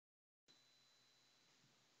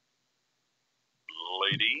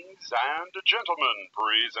Ladies and gentlemen,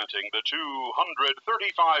 presenting the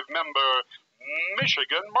 235-member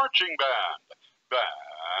Michigan Marching Band.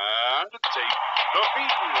 Band, take the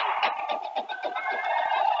field.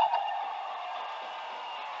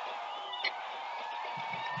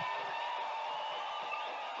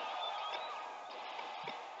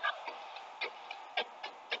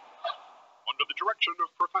 Under the direction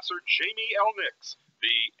of Professor Jamie L. Nix,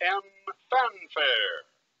 the M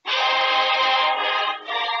Fanfare.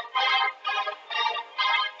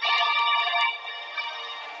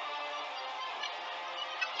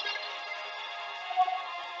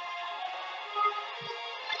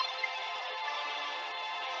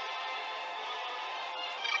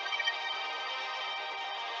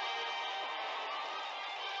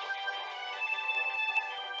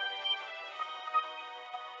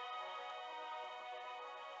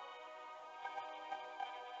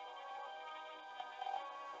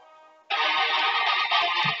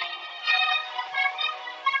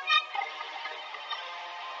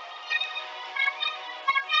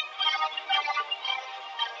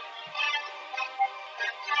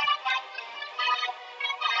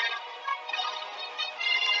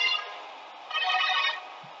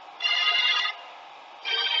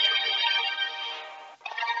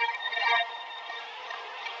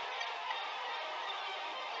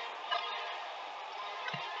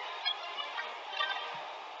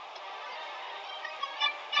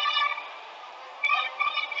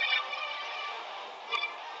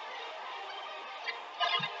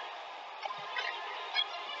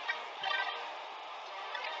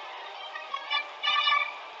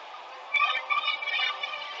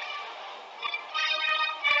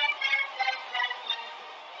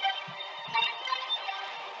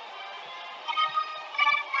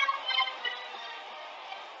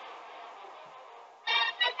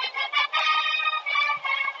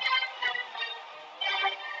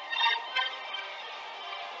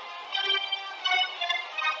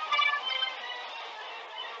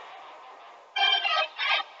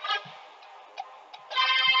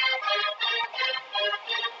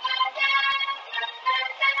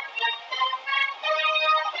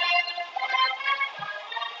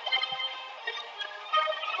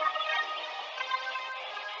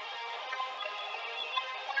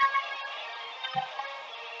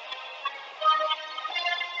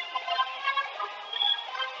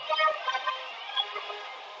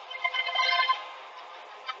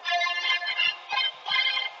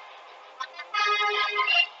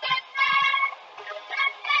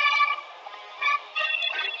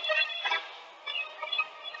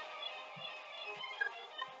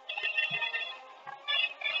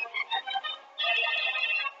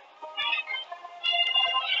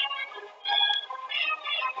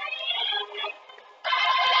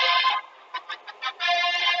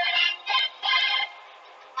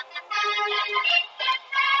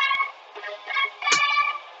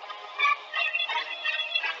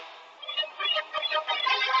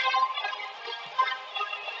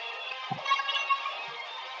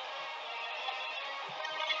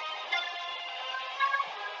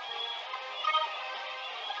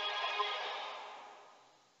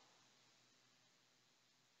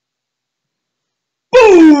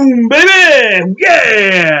 Boom, baby!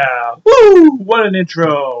 Yeah! Woo! What an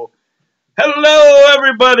intro! Hello,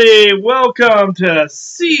 everybody! Welcome to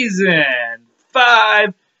Season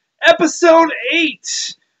 5, Episode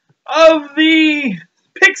 8 of the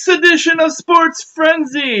Picks edition of Sports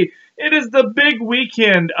Frenzy. It is the big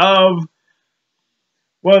weekend of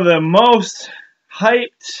one of the most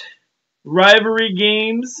hyped rivalry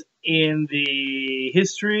games in the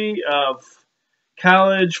history of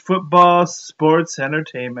college football sports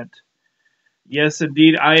entertainment. Yes,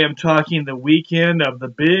 indeed, I am talking the weekend of the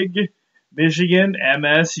big Michigan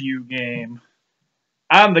MSU game.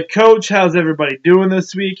 I'm the coach. How's everybody doing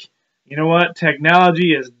this week? You know what?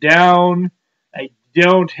 Technology is down. I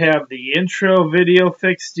don't have the intro video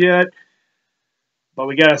fixed yet. But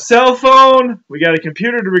we got a cell phone. We got a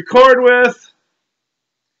computer to record with.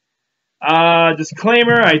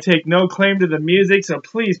 Disclaimer, I take no claim to the music, so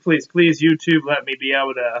please, please, please, YouTube, let me be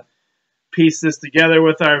able to piece this together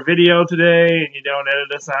with our video today, and you don't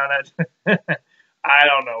edit us on it. I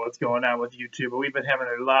don't know what's going on with YouTube, but we've been having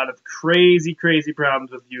a lot of crazy, crazy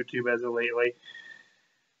problems with YouTube as of lately.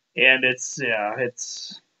 And it's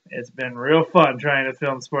been real fun trying to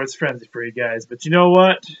film Sports Frenzy for you guys. But you know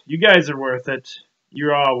what? You guys are worth it.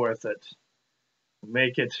 You're all worth it. We'll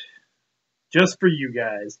make it just for you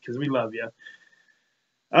guys, because we love you.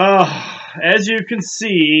 As you can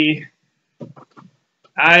see,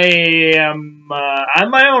 I am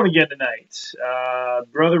on my own again tonight.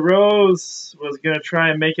 Brother Rose was going to try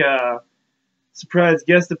and make a surprise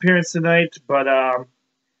guest appearance tonight, but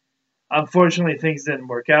unfortunately things didn't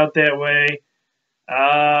work out that way.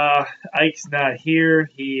 Ike's not here.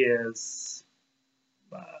 He is.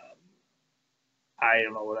 I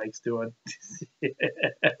don't know what Ike's doing.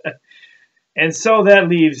 And so that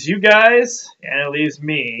leaves you guys, and it leaves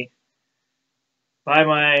me by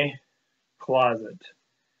my closet.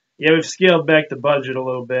 Yeah, we've scaled back the budget a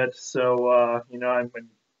little bit, so you know, I'm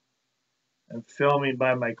filming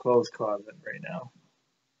by my clothes closet right now.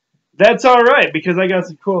 That's all right because I got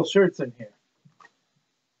some cool shirts in here.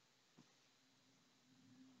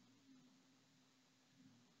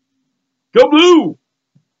 Go Blue!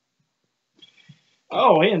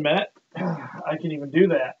 Oh, and Matt, I can even do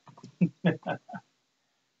that.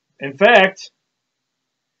 In fact,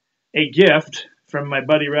 a gift from my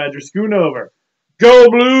buddy Roger Schoonover. Go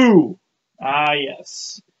Blue! Ah,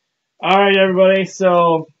 yes. All right, everybody.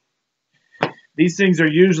 So these things are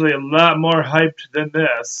usually a lot more hyped than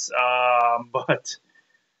this, but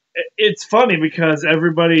it's funny because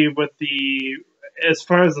everybody with as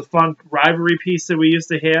far as the fun rivalry piece that we used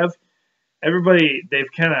to have, everybody,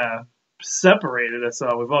 they've kind of separated us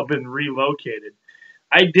all. We've all been relocated.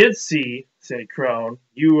 I did see, St. Crone,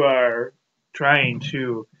 you are trying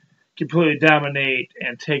to completely dominate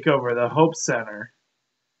and take over the Hope Center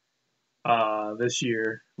this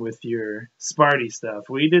year with your Sparty stuff.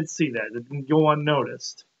 We did see that. It didn't go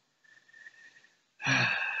unnoticed.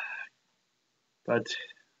 But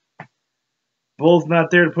Bull's not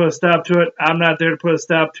there to put a stop to it. I'm not there to put a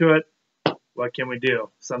stop to it. What can we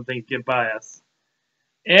do? Some things get by us.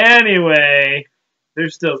 Anyway,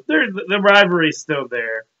 the rivalry's still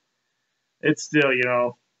there. It's still, you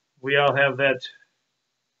know, we all have that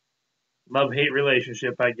love-hate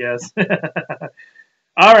relationship, I guess.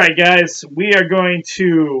 All right, guys, we are going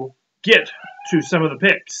to get to some of the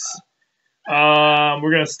picks.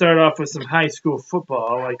 We're going to start off with some high school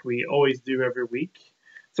football like we always do every week.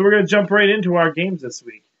 So we're going to jump right into our games this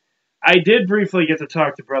week. I did briefly get to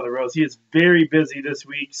talk to Brother Rose. He is very busy this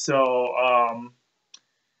week, so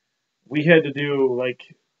we had to do, like,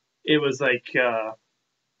 it was like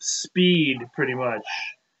speed, pretty much.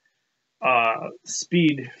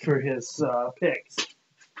 Speed for his picks.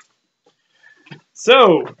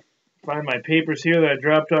 So, find my papers here that I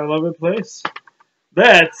dropped all over the place.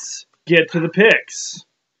 Let's get to the picks.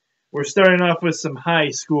 We're starting off with some high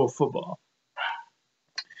school football.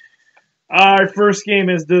 Our first game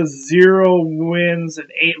is the 0 wins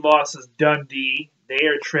and 8 losses Dundee. They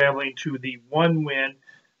are traveling to the 1 win,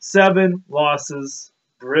 7 losses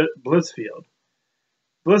Blissfield.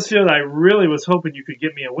 Blissfield, I really was hoping you could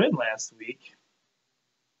get me a win last week.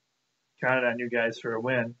 Counted on you guys for a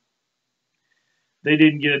win. They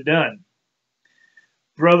didn't get it done.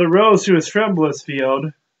 Brother Rose, who is from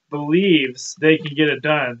Blissfield, believes they can get it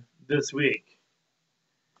done this week.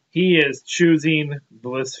 He is choosing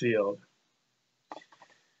Blissfield.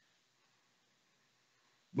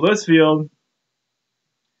 Blissfield,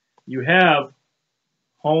 you have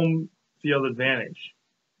home field advantage.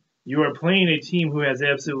 You are playing a team who has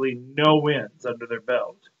absolutely no wins under their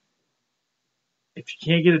belt. If you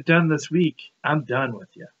can't get it done this week, I'm done with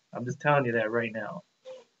you. I'm just telling you that right now.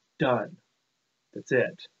 Done. That's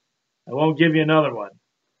it. I won't give you another one.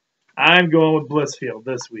 I'm going with Blissfield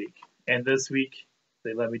this week. And this week,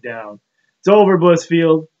 they let me down. It's over,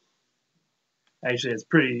 Blissfield. Actually, it's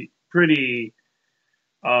pretty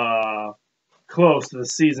close to the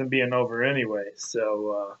season being over anyway.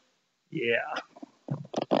 So, yeah.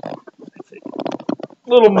 That's a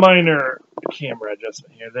little minor camera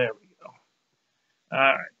adjustment here. There we go. All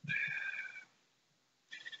right.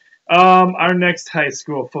 Our next high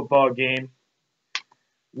school football game,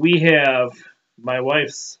 we have my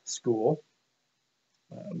wife's school,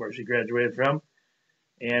 where she graduated from,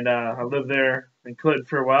 and I lived there in Clinton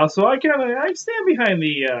for a while, so I stand behind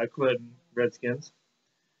the Clinton Redskins.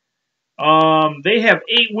 They have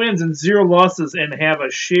 8 wins and 0 losses and have a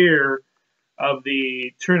share of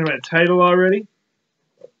the tournament title already.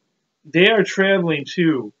 They are traveling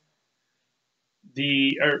to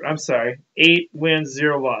 8 wins,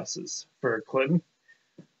 0 losses for Clinton.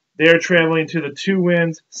 They're traveling to the 2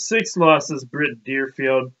 wins, 6 losses, Britt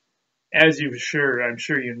Deerfield. As I'm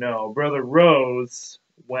sure you know, Brother Rose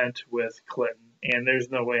went with Clinton, and there's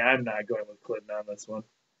no way I'm not going with Clinton on this one.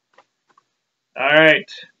 All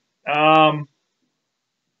right.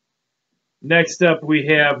 Next up, we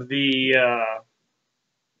have the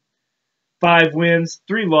 5 wins,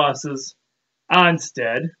 3 losses,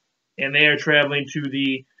 Onstead. And they are traveling to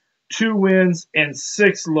the 2 wins and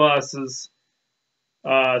 6 losses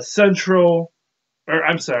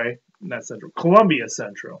Columbia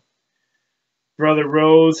Central. Brother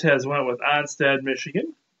Rose has went with Onstead,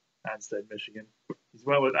 Michigan. Onstead, Michigan. He's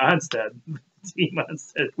went with Onstead. Team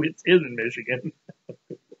Onstead, which is in Michigan.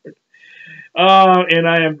 And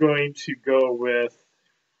I am going to go with.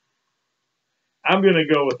 I'm going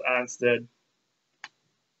to go with Onstead.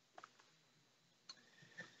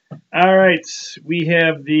 All right, we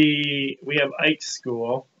have Ike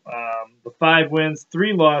School. The 5 wins,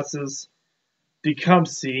 3 losses.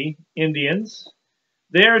 Tecumseh Indians.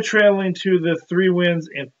 They are traveling to the 3 wins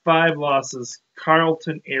and 5 losses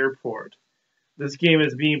Carleton Airport. This game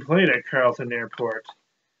is being played at Carleton Airport,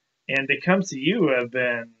 and Tecumseh U have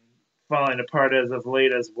been falling apart as of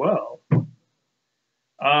late as well.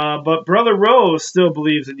 But Brother Rose still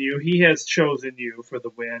believes in you. He has chosen you for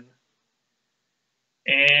the win.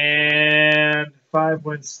 And 5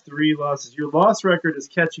 wins, 3 losses. Your loss record is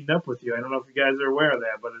catching up with you. I don't know if you guys are aware of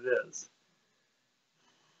that, but it is.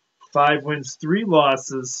 5 wins, 3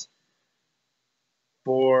 losses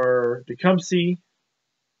for Tecumseh.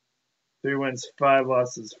 3 wins, 5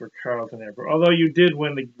 losses for Carleton Airport. Although you did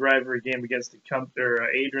win the rivalry game against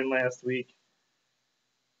Adrian last week.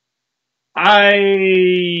 I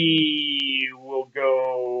will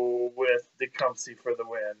go with Tecumseh for the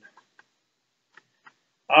win.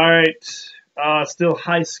 All right, still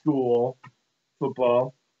high school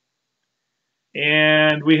football.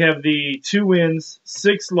 And we have the 2 wins,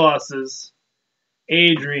 6 losses.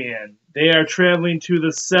 Adrian. They are traveling to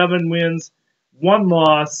the 7 wins, 1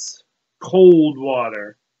 loss,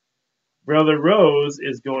 Coldwater. Brother Rose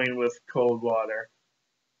is going with Coldwater.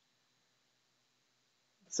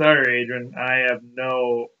 Sorry, Adrian.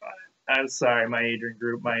 I'm sorry, my Adrian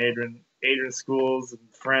group, my Adrian schools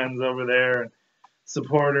and friends over there and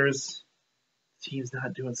supporters. The team's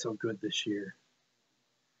not doing so good this year.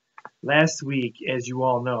 Last week, as you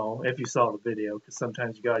all know, if you saw the video, because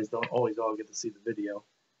sometimes you guys don't always all get to see the video,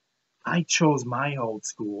 I chose my old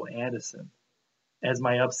school, Addison, as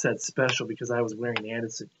my upset special because I was wearing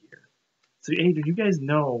Addison gear. So, Adrian, you guys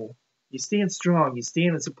know you stand strong, you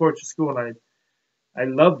stand and support your school, and I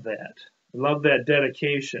love that. I love that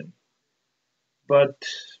dedication. But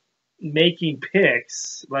making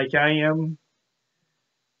picks like I am,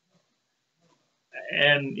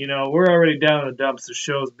 and, you know, we're already down in the dumps. The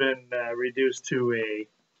show's been reduced to a,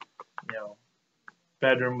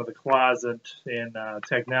 bedroom with a closet, and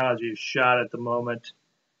technology is shot at the moment.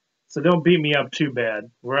 So don't beat me up too bad.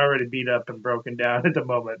 We're already beat up and broken down at the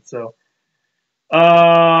moment. So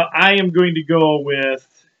I am going to go with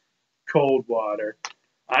Coldwater.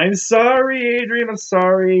 I'm sorry, Adrian. I'm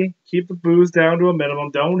sorry. Keep the booze down to a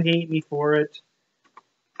minimum. Don't hate me for it.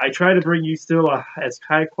 I try to bring you still as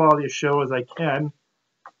high quality a show as I can.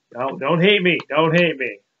 Don't hate me. Don't hate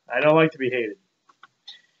me. I don't like to be hated.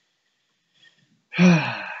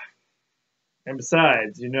 And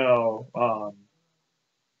besides, even though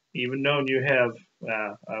you have,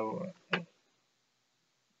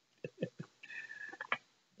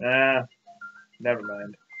 never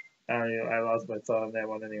mind. I lost my thought on that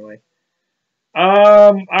one anyway.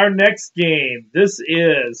 Our next game. This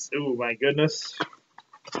is, oh my goodness.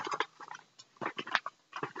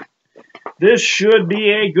 This should be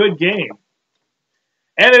a good game.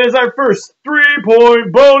 And it is our first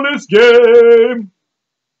 3-point bonus game.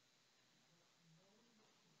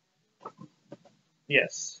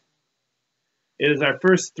 Yes. It is our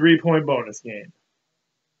first 3-point bonus game.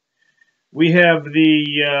 We have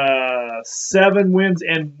the 7 wins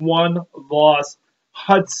and 1 loss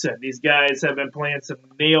Hudson. These guys have been playing some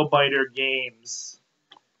nail-biter games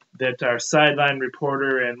that our sideline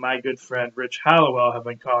reporter and my good friend Rich Hallowell have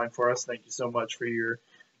been calling for us. Thank you so much for your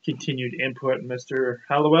continued input, Mr.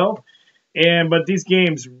 Hallowell. But these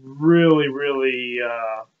games really, really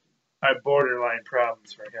are borderline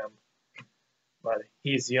problems for him. But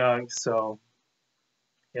he's young, so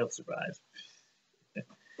he'll survive.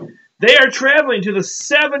 They are traveling to the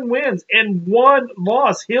 7 wins and 1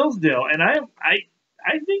 loss Hillsdale, and I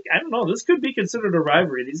think, I don't know, this could be considered a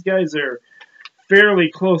rivalry. These guys are fairly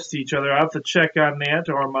close to each other. I'll have to check on that,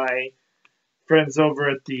 or my friends over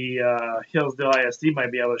at the Hillsdale ISD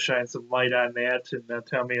might be able to shine some light on that and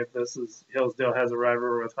tell me if Hillsdale has a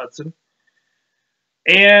rivalry with Hudson.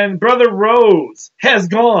 And Brother Rose has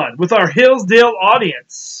gone with our Hillsdale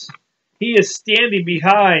audience. He is standing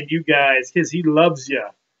behind you guys because he loves you,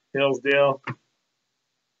 Hillsdale.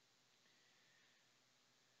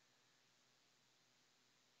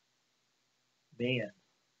 Man.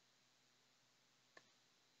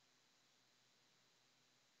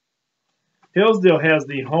 Hillsdale has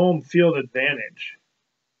the home field advantage.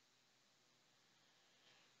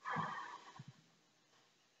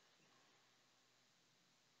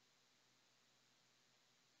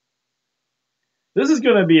 This is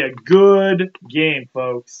going to be a good game,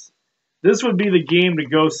 folks. This would be the game to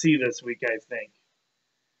go see this week, I think.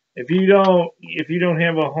 If you don't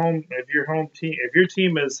have a home, if your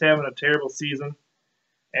team is having a terrible season,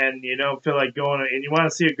 and you don't feel like going, and you want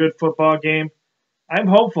to see a good football game, I'm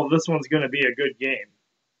hopeful this one's going to be a good game.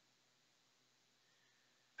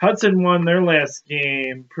 Hudson won their last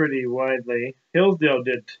game pretty widely. Hillsdale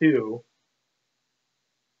did too.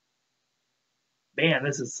 Man,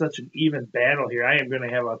 this is such an even battle here. I am going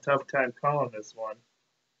to have a tough time calling this one.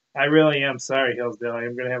 I really am sorry, Hillsdale. I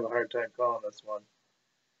am going to have a hard time calling this one.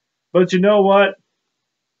 But you know what?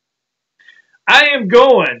 I am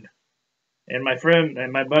going. And my friend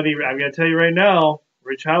and my buddy, I'm going to tell you right now,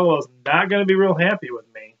 Rich Howell is not going to be real happy with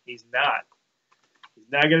me. He's not. He's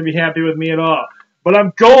not going to be happy with me at all. But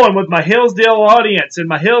I'm going with my Hillsdale audience and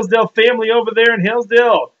my Hillsdale family over there in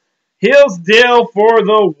Hillsdale. Hillsdale for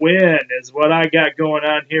the win is what I got going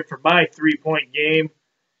on here for my 3-point game.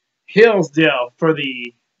 Hillsdale for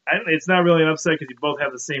the... it's not really an upset because you both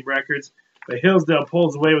have the same records. But Hillsdale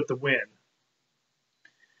pulls away with the win.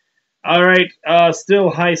 All right, still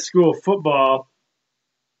high school football.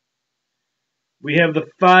 We have the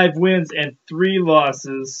 5 wins and 3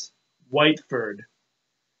 losses, Whiteford.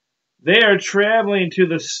 They are traveling to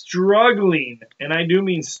the struggling, and I do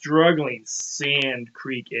mean struggling, Sand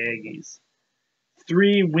Creek Aggies.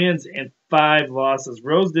 3 wins and 5 losses.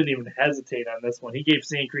 Rose didn't even hesitate on this one. He gave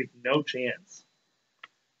Sand Creek no chance.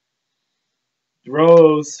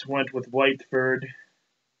 Rose went with Whiteford.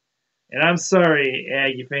 And I'm sorry,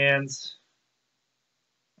 Aggie fans.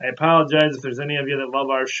 I apologize if there's any of you that love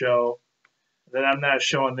our show, that I'm not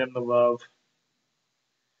showing them the love.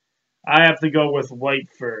 I have to go with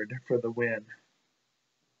Whiteford for the win.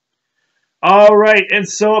 All right, and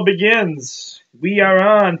so it begins. We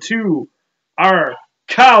are on to our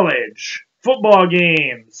college football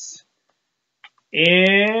games.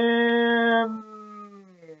 And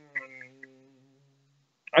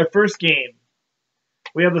our first game.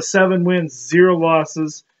 We have the 7 wins, 0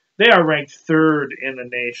 losses. They are ranked 3rd in the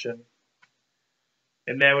nation.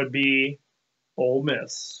 And that would be Ole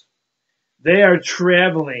Miss. They are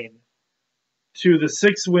traveling to the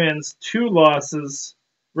 6 wins, 2 losses,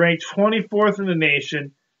 ranked 24th in the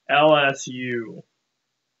nation, LSU.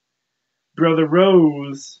 Brother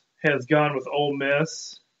Rose has gone with Ole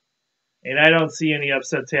Miss. And I don't see any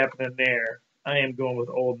upsets happening there. I am going with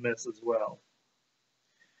Ole Miss as well.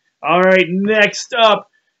 All right, next up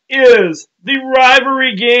is the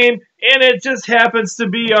rivalry game, and it just happens to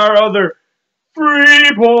be our other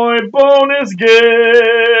 3-point bonus game.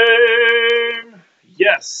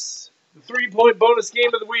 Yes, the 3-point bonus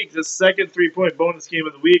game of the week, the second 3-point bonus game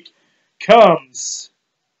of the week, comes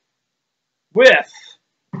with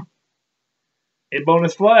a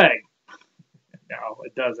bonus flag. No,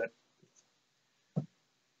 it doesn't.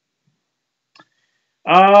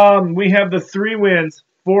 We have the 3 wins,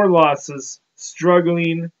 4 losses,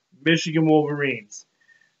 struggling Michigan Wolverines.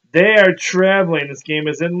 They are traveling. This game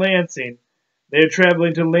is in Lansing. They are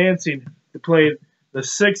traveling to Lansing to play the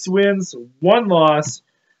 6 wins, 1 loss,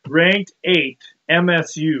 ranked 8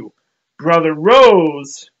 MSU. Brother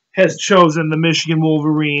Rose has chosen the Michigan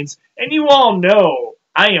Wolverines, and you all know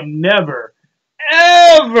I am never,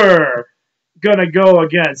 ever gonna go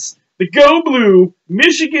against the Go Blue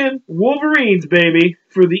Michigan Wolverines, baby,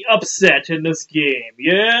 for the upset in this game.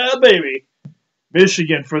 Yeah, baby.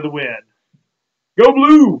 Michigan for the win. Go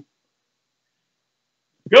Blue!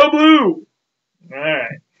 Go Blue! All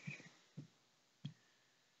right.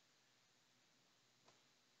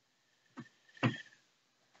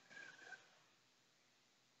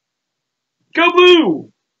 Go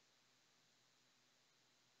Blue!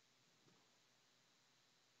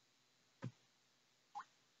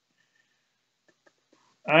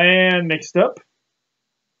 And next up,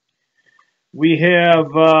 we have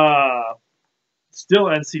still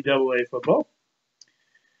NCAA football.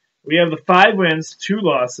 We have the 5 wins, 2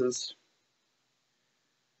 losses,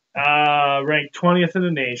 ranked 20th in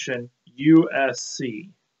the nation,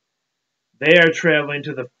 USC. They are traveling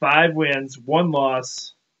to the 5 wins, 1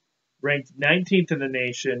 loss, ranked 19th in the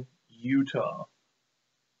nation, Utah.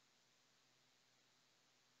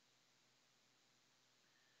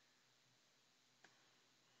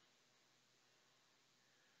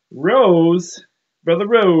 Rose, Brother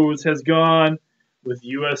Rose, has gone with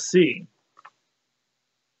USC.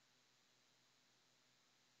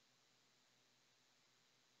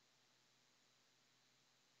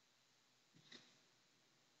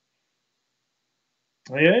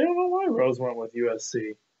 I don't know why Rose went with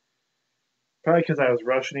USC. Probably because I was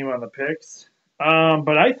rushing him on the picks.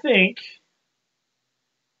 But I think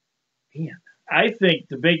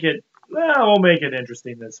to make it Well, we'll make it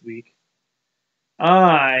interesting this week.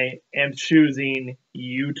 I am choosing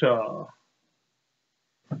Utah.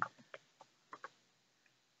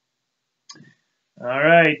 All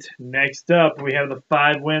right, next up, we have the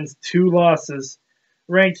 5 wins, 2 losses,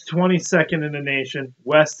 ranked 22nd in the nation,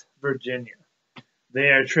 West Virginia. They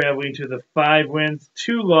are traveling to the 5 wins,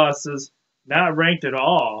 2 losses, not ranked at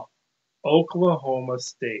all, Oklahoma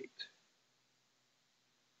State.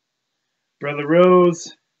 Brother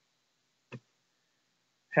Rose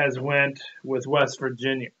has went with West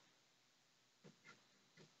Virginia.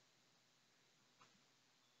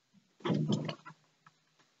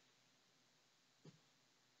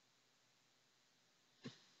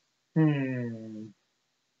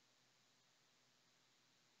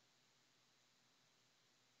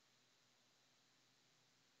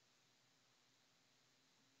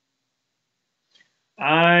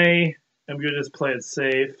 I am going to just play it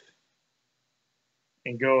safe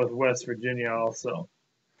and go with West Virginia also.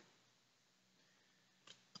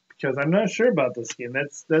 Because I'm not sure about this game.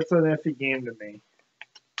 That's an iffy game to me.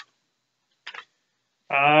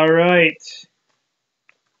 All right.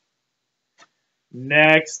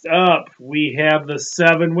 Next up, we have the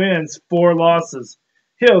 7 wins, 4 losses,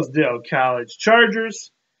 Hillsdale College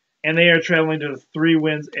Chargers, and they are traveling to the 3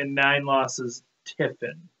 wins and 9 losses,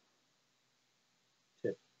 Tiffin.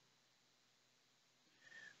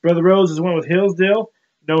 Brother Rose has went with Hillsdale.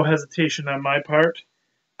 No hesitation on my part.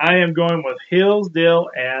 I am going with Hillsdale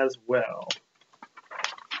as well.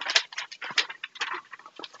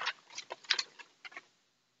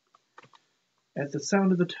 At the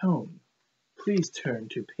sound of the tone, please turn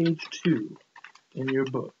to page 2 in your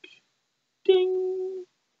book. Ding!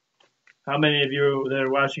 How many of you that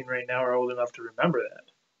are watching right now are old enough to remember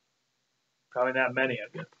that? Probably not many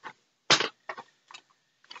of you.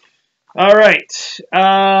 All right.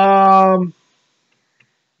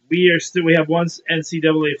 We have one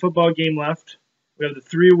NCAA football game left. We have the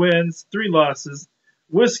 3 wins, 3 losses.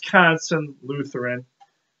 Wisconsin Lutheran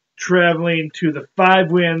traveling to the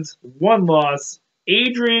 5 wins, 1 loss,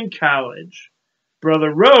 Adrian College.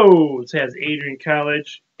 Brother Rose has Adrian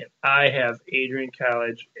College, and I have Adrian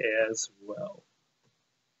College as well.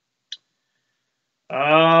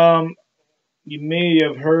 You may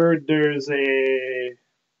have heard there's a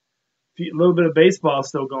little bit of baseball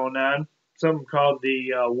still going on. Something called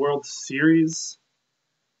the World Series.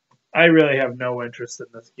 I really have no interest in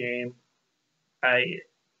this game.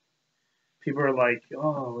 People are like,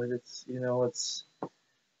 oh, it's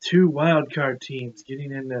 2 wild card teams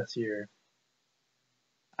getting in this year.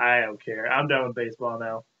 I don't care. I'm done with baseball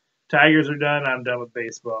now. Tigers are done. I'm done with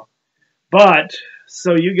baseball. But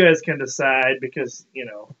so you guys can decide because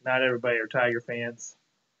not everybody are Tiger fans.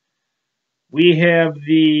 We have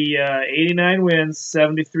the 89 wins,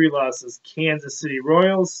 73 losses, Kansas City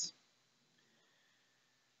Royals.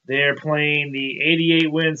 They are playing the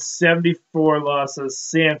 88 wins, 74 losses,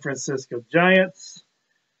 San Francisco Giants.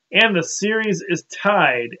 And the series is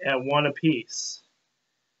tied at 1 apiece.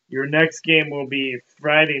 Your next game will be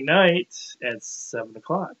Friday night at 7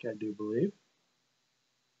 o'clock, I do believe.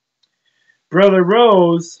 Brother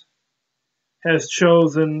Rose has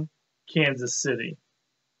chosen Kansas City.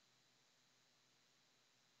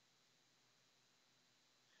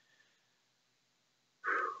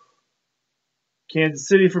 Kansas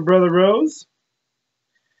City for Brother Rose.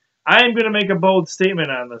 I am going to make a bold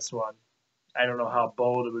statement on this one. I don't know how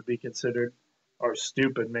bold it would be considered. Or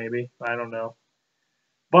stupid, maybe. I don't know.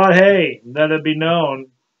 But hey, let it be known,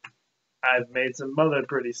 I've made some other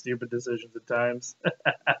pretty stupid decisions at times.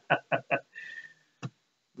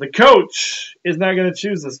 The coach is not going to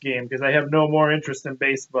choose this game because I have no more interest in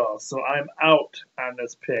baseball. So I'm out on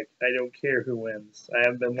this pick. I don't care who wins. I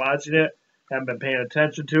haven't been watching it. Haven't been paying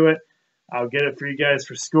attention to it. I'll get it for you guys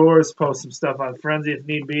for scores. Post some stuff on Frenzy if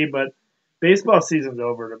need be. But baseball season's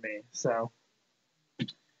over to me. So,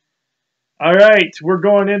 all right. We're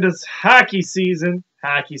going into hockey season.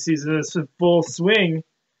 Hockey season is in full swing.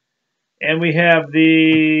 And we have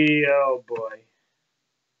the, oh boy.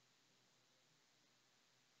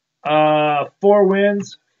 4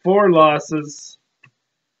 wins, 4 losses.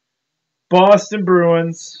 Boston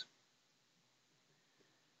Bruins.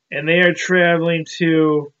 And they are traveling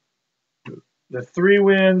to the 3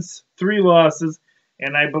 wins, 3 losses.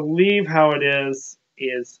 And I believe how it is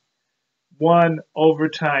 1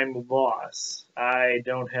 overtime loss. I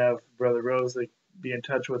don't have Brother Rose to be in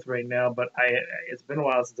touch with right now, but it's been a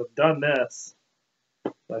while since I've done this.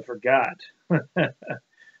 I forgot.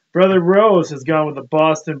 Brother Rose has gone with the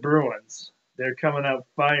Boston Bruins. They're coming out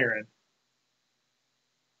firing.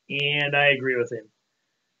 And I agree with him.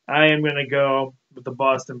 I am going to go with the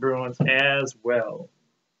Boston Bruins as well.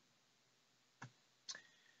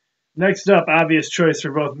 Next up, obvious choice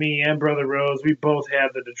for both me and Brother Rose. We both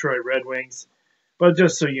have the Detroit Red Wings. But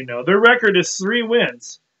just so you know, their record is 3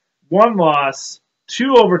 wins, 1 loss,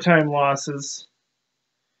 2 overtime losses.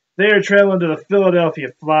 They are traveling to the Philadelphia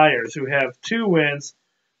Flyers, who have 2 wins,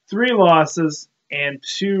 3 losses, and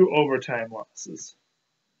 2 overtime losses.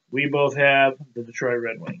 We both have the Detroit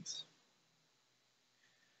Red Wings.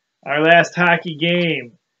 Our last hockey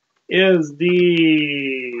game is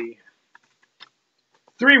the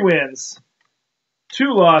 3 wins,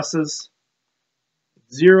 2 losses,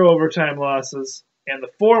 0 overtime losses, and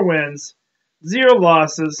the 4 wins, 0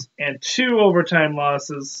 losses, and 2 overtime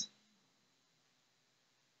losses.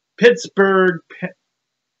 Pittsburgh.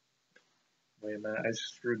 Wait a minute, I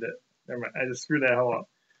just screwed that. Never mind, I just screwed that whole up.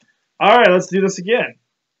 All right, let's do this again.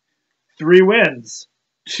 3 wins,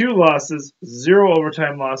 2 losses, 0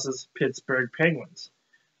 overtime losses. Pittsburgh Penguins.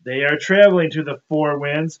 They are traveling to the 4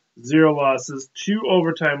 wins, 0 losses, 2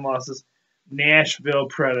 overtime losses. Nashville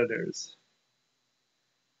Predators.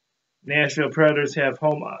 Nashville Predators have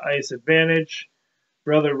home ice advantage.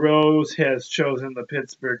 Brother Rose has chosen the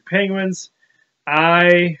Pittsburgh Penguins.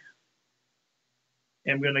 I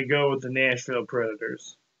am going to go with the Nashville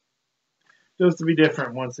Predators. Just to be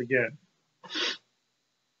different once again.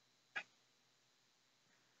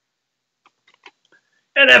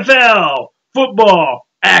 NFL football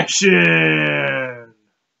action.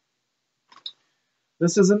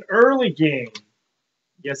 This is an early game.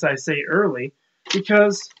 Yes, I say early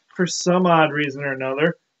because for some odd reason or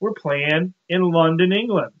another, we're playing in London,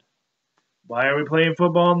 England. Why are we playing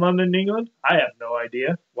football in London, England? I have no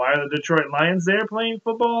idea. Why are the Detroit Lions there playing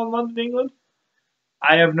football in London, England?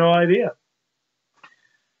 I have no idea.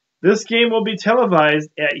 This game will be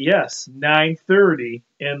televised at, yes, 9:30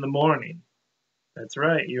 in the morning. That's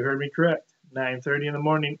right, you heard me correct. 9:30 in the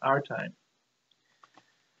morning, our time.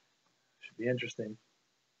 Should be interesting.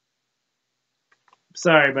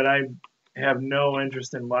 Sorry, but I have no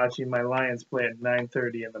interest in watching my Lions play at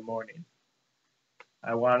 9:30 in the morning.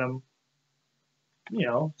 I want them,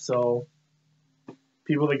 so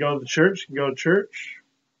people that go to church can go to church,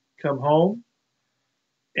 come home,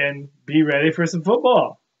 and be ready for some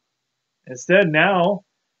football. Instead, now,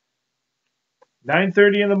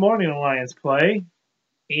 9:30 in the morning, the Lions play,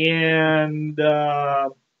 and what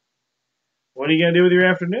are you going to do with your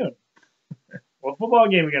afternoon? What football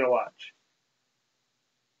game are you going to watch?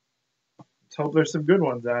 Let's hope there's some good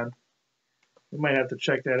ones on. We might have to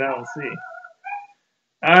check that out and see.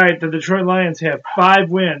 All right, the Detroit Lions have 5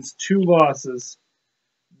 wins, 2 losses.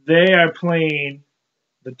 They are playing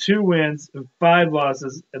the 2 wins and 5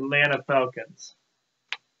 losses Atlanta Falcons.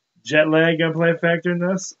 Jet lag going to play a factor in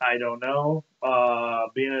this? I don't know.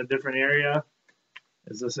 Being in a different area.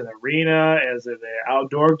 Is this an arena? Is it an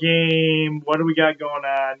outdoor game? What do we got going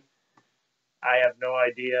on? I have no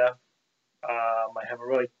idea. I haven't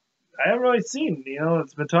really seen,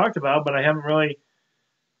 it's been talked about, but I haven't really.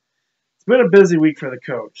 It's been a busy week for the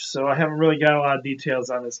coach, so I haven't really got a lot of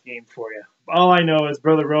details on this game for you. All I know is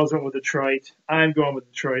Brother Rose went with Detroit. I'm going with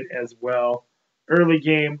Detroit as well. Early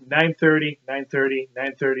game, 9:30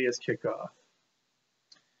 is kickoff.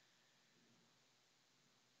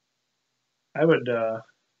 I would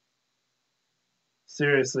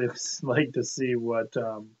seriously like to see what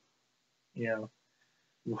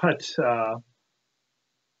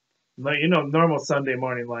normal Sunday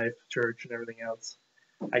morning life, church, and everything else.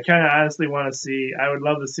 I kind of honestly want to see. I would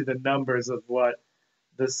love to see the numbers of what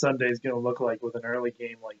this Sunday is going to look like with an early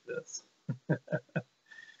game like this.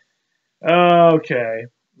 Okay,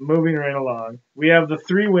 moving right along. We have the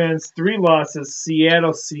 3 wins, 3 losses,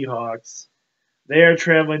 Seattle Seahawks. They are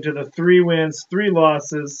traveling to the 3 wins, 3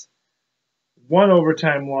 losses, 1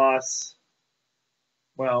 overtime loss.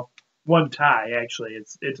 Well, 1 tie actually.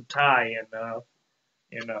 It's a tie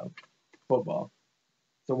in football.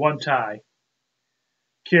 So 1 tie.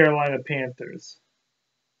 Carolina Panthers.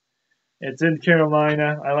 It's in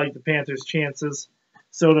Carolina. I like the Panthers' chances.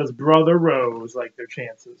 So does Brother Rose like their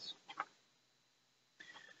chances.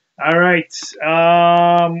 All right.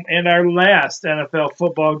 And our last NFL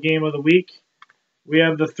football game of the week, we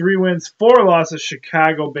have the 3 wins, 4 losses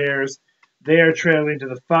Chicago Bears. They are trailing to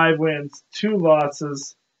the 5 wins, 2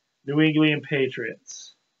 losses New England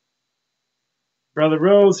Patriots. Brother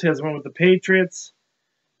Rose has won with the Patriots.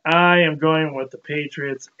 I am going with the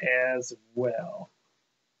Patriots as well.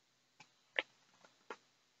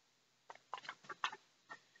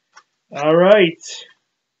 All right.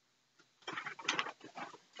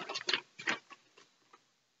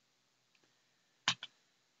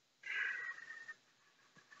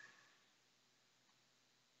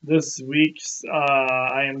 This week's,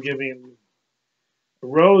 I am giving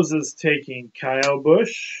Rose is taking Kyle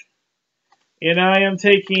Busch. And I am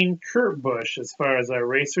taking Kurt Busch as far as our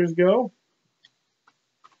racers go.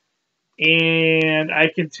 And I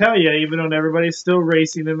can tell you, even though everybody's still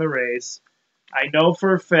racing in the race, I know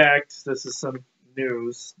for a fact, this is some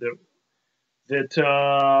news, that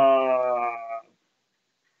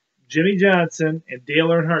Jimmy Johnson and Dale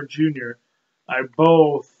Earnhardt Jr. are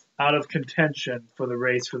both out of contention for the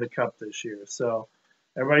race for the Cup this year. So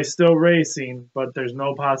everybody's still racing, but there's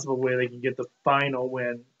no possible way they can get the final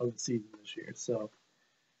win of the season this year. So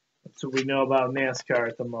that's what we know about NASCAR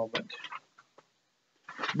at the moment.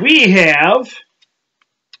 We have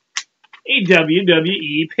a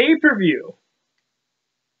WWE pay-per-view.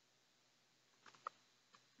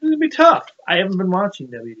 This is going to be tough. I haven't been watching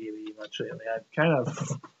WWE much lately. I've kind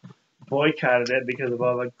of boycotted it because of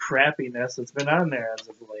all the crappiness that's been on there as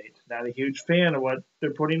of late. Not a huge fan of what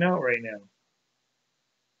they're putting out right now.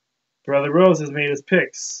 Brother Rose has made his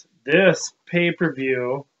picks. This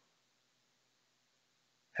pay-per-view,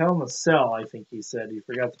 Hell in a Cell, I think he said. He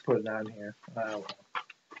forgot to put it on here. I don't know.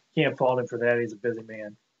 Can't fault him for that. He's a busy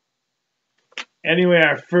man. Anyway,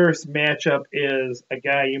 our first matchup is a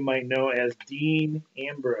guy you might know as Dean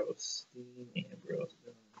Ambrose. Dean Ambrose.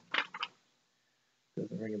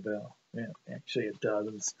 Doesn't ring a bell. Yeah, actually it does.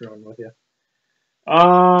 I'm screwing with you.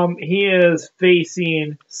 He is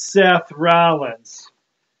facing Seth Rollins.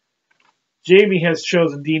 Jamie has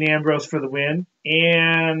chosen Dean Ambrose for the win,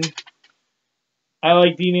 and I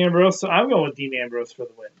like Dean Ambrose, so I'm going with Dean Ambrose for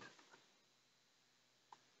the win.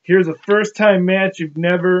 Here's a first-time match. You've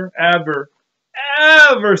never, ever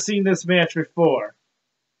seen this match before,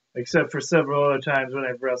 except for several other times when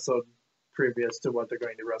I've wrestled previous to what they're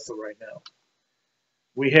going to wrestle right now.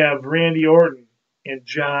 We have Randy Orton and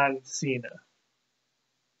John Cena.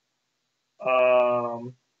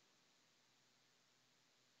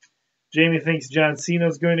 Jamie thinks John Cena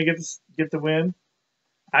is going to get the win.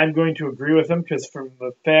 I'm going to agree with him because from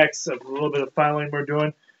the facts of a little bit of following we're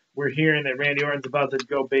doing, we're hearing that Randy Orton's about to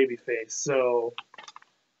go babyface. So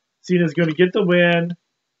Cena's going to get the win,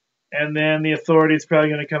 and then the Authority's probably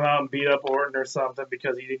going to come out and beat up Orton or something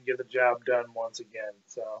because he didn't get the job done once again.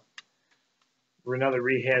 So for another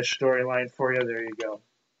rehash storyline for you, there you go.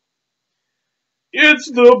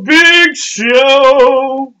 It's the Big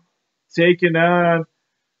Show taking on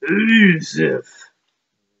Rusev.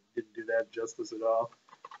 Didn't do that justice at all.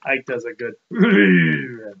 Ike does a good.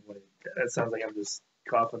 That sounds like I'm just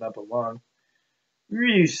coughing up a lung.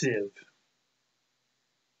 Rusev.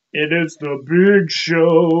 It is the Big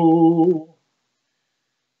Show.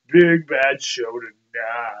 Big bad show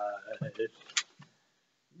tonight.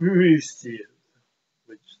 Rusev.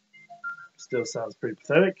 Which still sounds pretty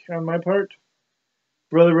pathetic on my part.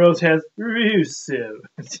 Brother Rose has Rusev.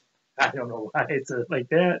 I don't know why it's like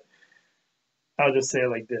that. I'll just say it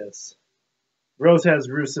like this. Rose has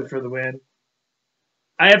Rusev for the win.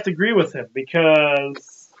 I have to agree with him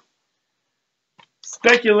because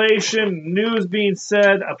speculation, news being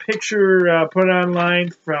said, a picture put online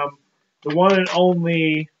from the one and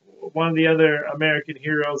only, one of the other American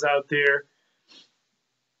heroes out there,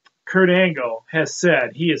 Kurt Angle, has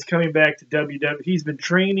said he is coming back to WWE. He's been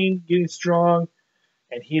training, getting strong,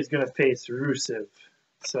 and he's going to face Rusev.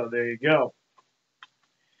 So there you go.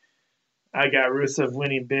 I got Rusev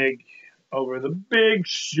winning big over the Big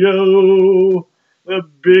Show. The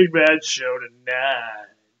big bad show tonight.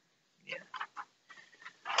 Yeah.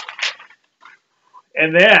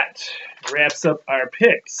 And that wraps up our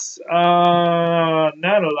picks.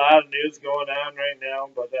 Not a lot of news going on right now,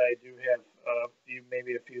 but I do have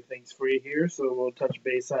maybe a few things for you here, so we'll touch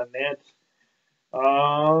base on that.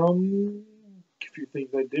 A few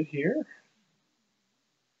things I did here.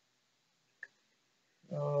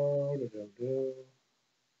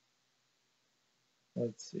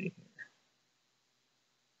 Let's see here.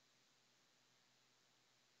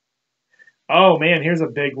 Oh man, here's a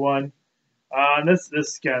big one.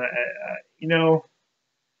 This kind of,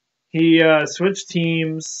 he switched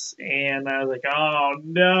teams, and I was like, oh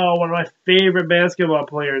no, one of my favorite basketball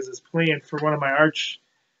players is playing for one of my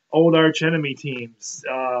old arch enemy teams,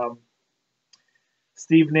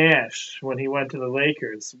 Steve Nash, when he went to the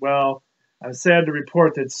Lakers. Well, I'm sad to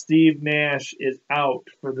report that Steve Nash is out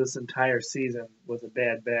for this entire season with a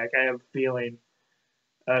bad back. I have a feeling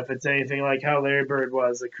if it's anything like how Larry Bird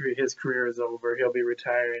was, his career is over. He'll be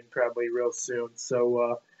retiring probably real soon.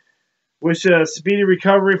 So wish a speedy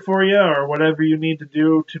recovery for you, or whatever you need to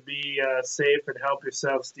do to be safe and help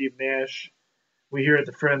yourself, Steve Nash. We here at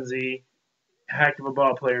the Frenzy, heck of a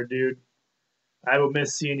ball player, dude. I will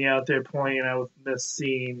miss seeing you out there playing. I will miss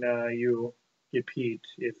seeing you compete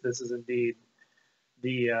if this is indeed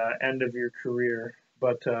the end of your career.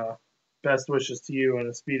 But best wishes to you and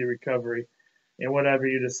a speedy recovery. in whatever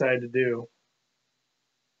you decide to do.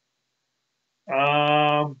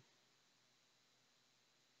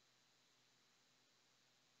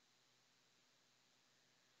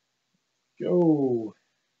 Go.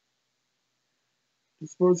 The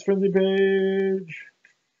Sports Frenzy page.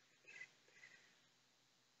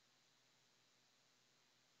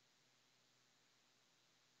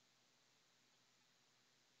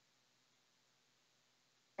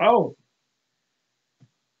 Oh,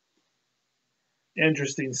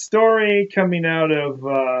 interesting story coming out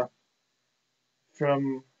of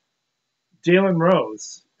from Jalen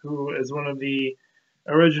Rose, who is one of the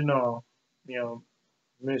original,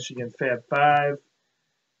 Michigan Fab Five.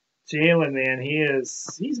 Jalen, man,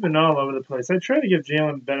 he's been all over the place. I try to give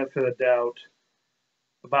Jalen the benefit of doubt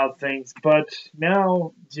about things, but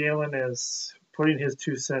now Jalen is putting his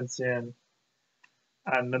 2 cents in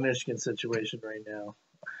on the Michigan situation right now.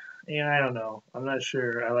 And I don't know. I'm not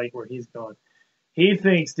sure I like where he's going. He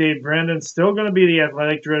thinks Dave Brandon's still going to be the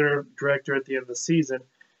athletic director at the end of the season,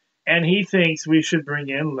 and he thinks we should bring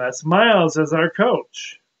in Les Miles as our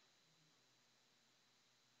coach.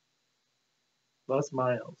 Les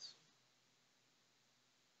Miles.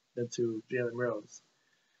 That's who Jalen Rose.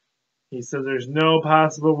 He said there's no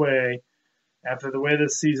possible way, after the way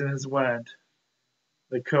this season has went,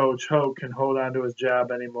 the coach Hoke can hold on to his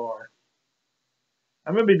job anymore.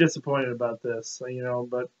 I'm going to be disappointed about this,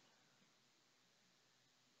 but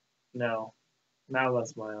no, not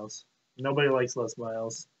Les Miles. Nobody likes Les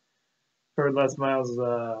Miles. Heard Les Miles,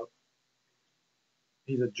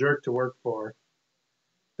 he's a jerk to work for.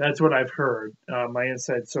 That's what I've heard. My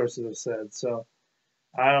inside sources have said. So,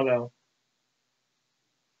 I don't know.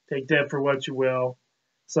 Take that for what you will.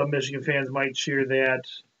 Some Michigan fans might cheer that.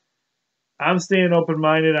 I'm staying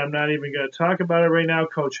open-minded. I'm not even going to talk about it right now.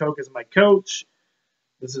 Coach Hoke is my coach.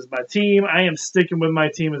 This is my team. I am sticking with my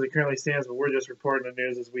team as it currently stands, but we're just reporting the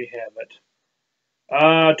news as we have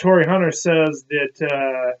it. Torrey Hunter says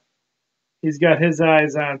that he's got his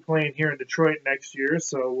eyes on playing here in Detroit next year,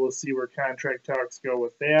 so we'll see where contract talks go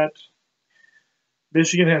with that.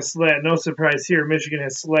 Michigan has no surprise here. Michigan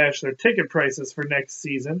has slashed their ticket prices for next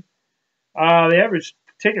season. The average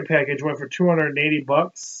ticket package went for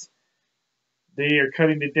 $280. They are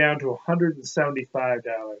cutting it down to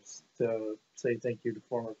 $175 to say thank you to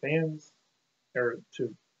former fans, or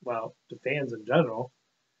to fans in general.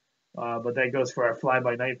 But that goes for our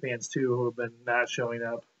fly-by-night fans too, who have been not showing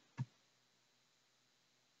up.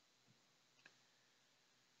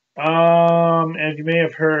 As you may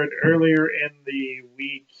have heard earlier in the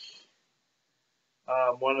week,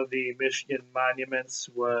 one of the Michigan monuments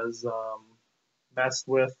was messed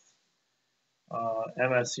with.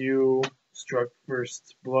 MSU struck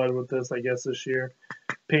first blood with this, I guess, this year.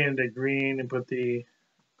 Painted it green and put the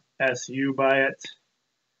SU by it.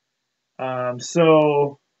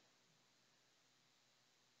 So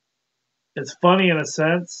it's funny in a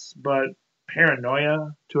sense, but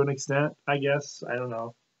paranoia to an extent, I guess. I don't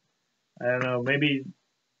know. Maybe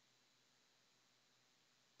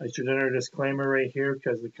I should enter a disclaimer right here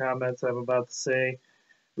because the comments I'm about to say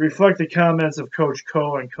reflect the comments of Coach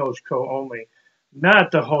Co and Coach Co only,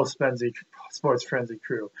 not the whole Sports Frenzy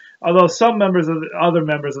crew. Although some other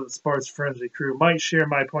members of the Sports Frenzy crew might share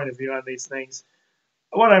my point of view on these things,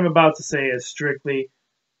 what I'm about to say is strictly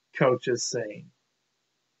Coach's saying.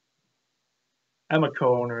 I'm a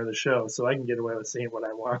co-owner of the show, so I can get away with saying what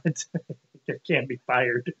I want. I can't be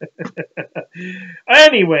fired.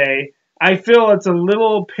 Anyway, I feel it's a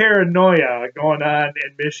little paranoia going on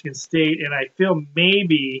in Michigan State, and I feel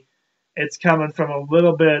maybe it's coming from a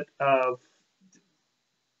little bit of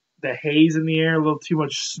the haze in the air, a little too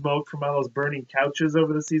much smoke from all those burning couches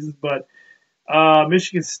over the seasons. But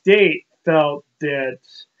Michigan State felt that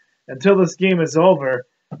until this game is over,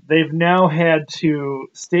 they've now had to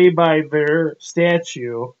stay by their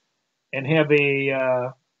statue and have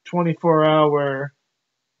a 24-hour,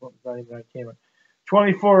 well, not even on camera,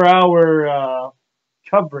 24-hour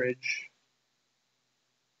coverage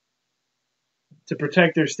to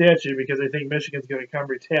protect their statue because they think Michigan's going to come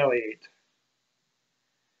retaliate.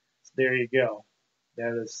 So there you go.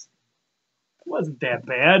 It wasn't that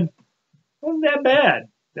bad. It wasn't that bad.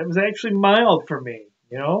 That was actually mild for me,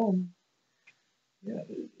 Yeah,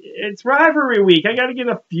 it's rivalry week. I got to get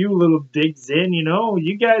a few little digs in,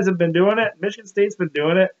 You guys have been doing it. Michigan State's been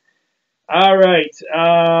doing it. All right.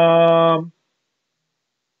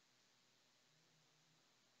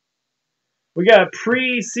 We got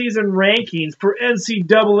preseason rankings for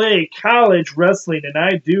NCAA college wrestling, and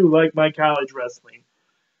I do like my college wrestling.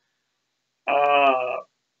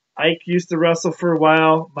 Ike used to wrestle for a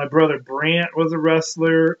while. My brother Brant was a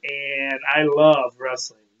wrestler, and I love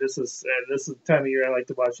wrestling. This is the time of year I like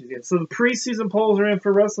to watch these games. So the preseason polls are in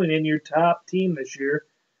for wrestling in your top team this year,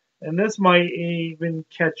 and this might even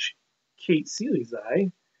catch Kate Seeley's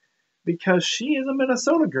eye because she is a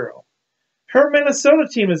Minnesota girl. Her Minnesota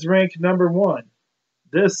team is ranked number 1.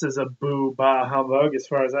 This is a boo bah humbug as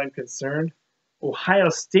far as I'm concerned. Ohio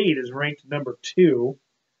State is ranked number 2.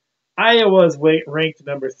 Iowa is ranked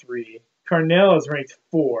number 3. Cornell is ranked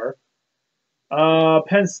 4.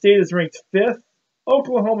 Penn State is ranked 5th.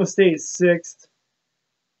 Oklahoma State 6th.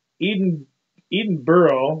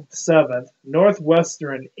 Edinburgh 7th.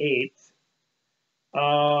 Northwestern 8th.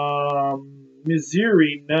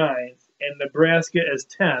 Missouri 9th. And Nebraska is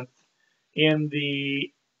 10th in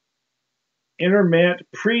the Intermat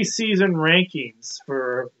preseason rankings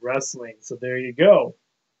for wrestling. So there you go.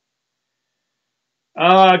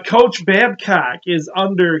 Coach Babcock is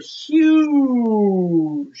under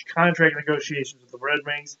huge contract negotiations with the Red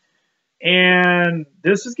Wings. And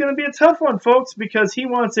this is going to be a tough one, folks, because he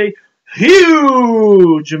wants a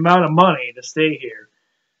huge amount of money to stay here.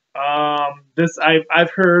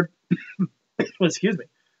 I've heard, excuse me,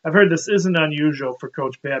 I've heard this isn't unusual for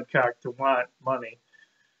Coach Babcock to want money.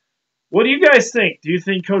 What do you guys think? Do you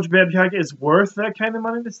think Coach Babcock is worth that kind of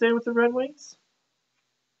money to stay with the Red Wings?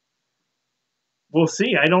 We'll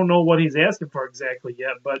see. I don't know what he's asking for exactly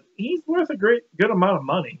yet, but he's worth a good amount of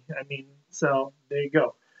money. I mean, so there you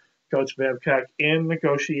go. Coach Babcock in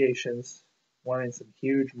negotiations, wanting some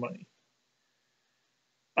huge money.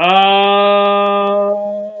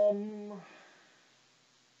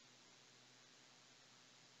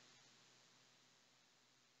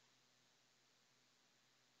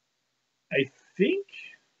 I think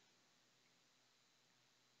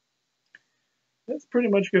that's pretty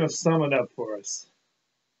much going to sum it up for us.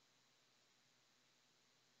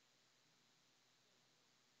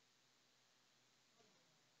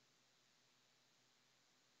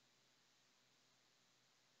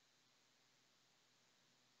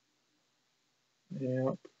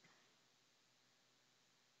 Yep.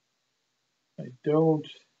 It doesn't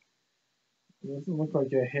look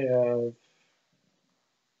like I have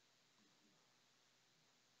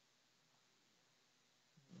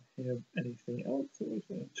anything else.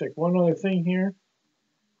 Check one other thing here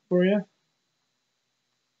for you.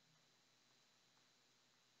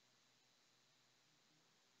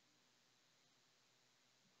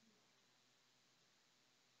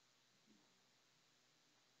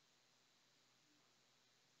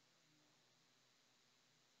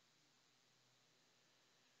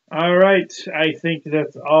 All right, I think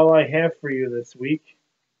that's all I have for you this week.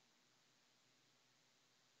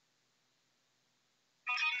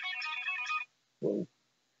 Whoa,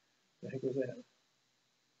 the heck was that?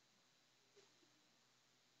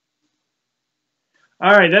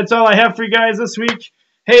 All right, that's all I have for you guys this week.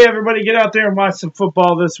 Hey, everybody, get out there and watch some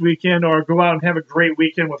football this weekend, or go out and have a great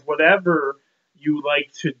weekend with whatever you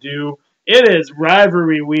like to do. It is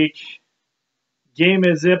rivalry week. Game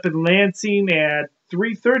is up in Lansing at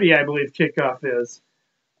 3:30, I believe kickoff is.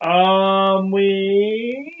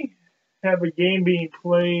 We have a game being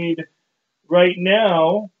played right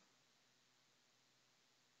now.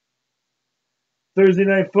 Thursday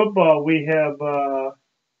Night Football, we have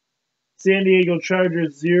San Diego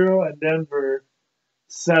Chargers 0 and Denver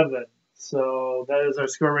 7. So that is our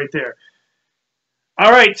score right there.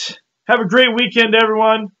 All right. Have a great weekend,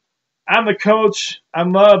 everyone. I'm the coach. I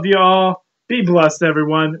love you all. Be blessed,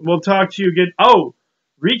 everyone. We'll talk to you again. Oh,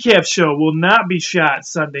 recap show will not be shot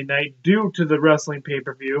Sunday night due to the wrestling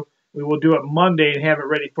pay-per-view. We will do it Monday and have it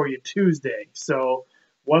ready for you Tuesday. So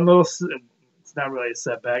one little, it's not really a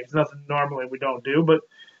setback. It's nothing normally we don't do, but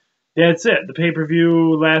that's it. The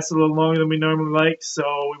pay-per-view lasts a little longer than we normally like, so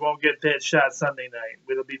we won't get that shot Sunday night.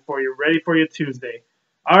 It'll be ready for you Tuesday.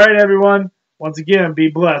 All right, everyone. Once again, be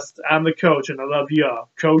blessed. I'm the coach, and I love y'all.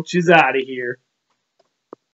 Coach is out of here.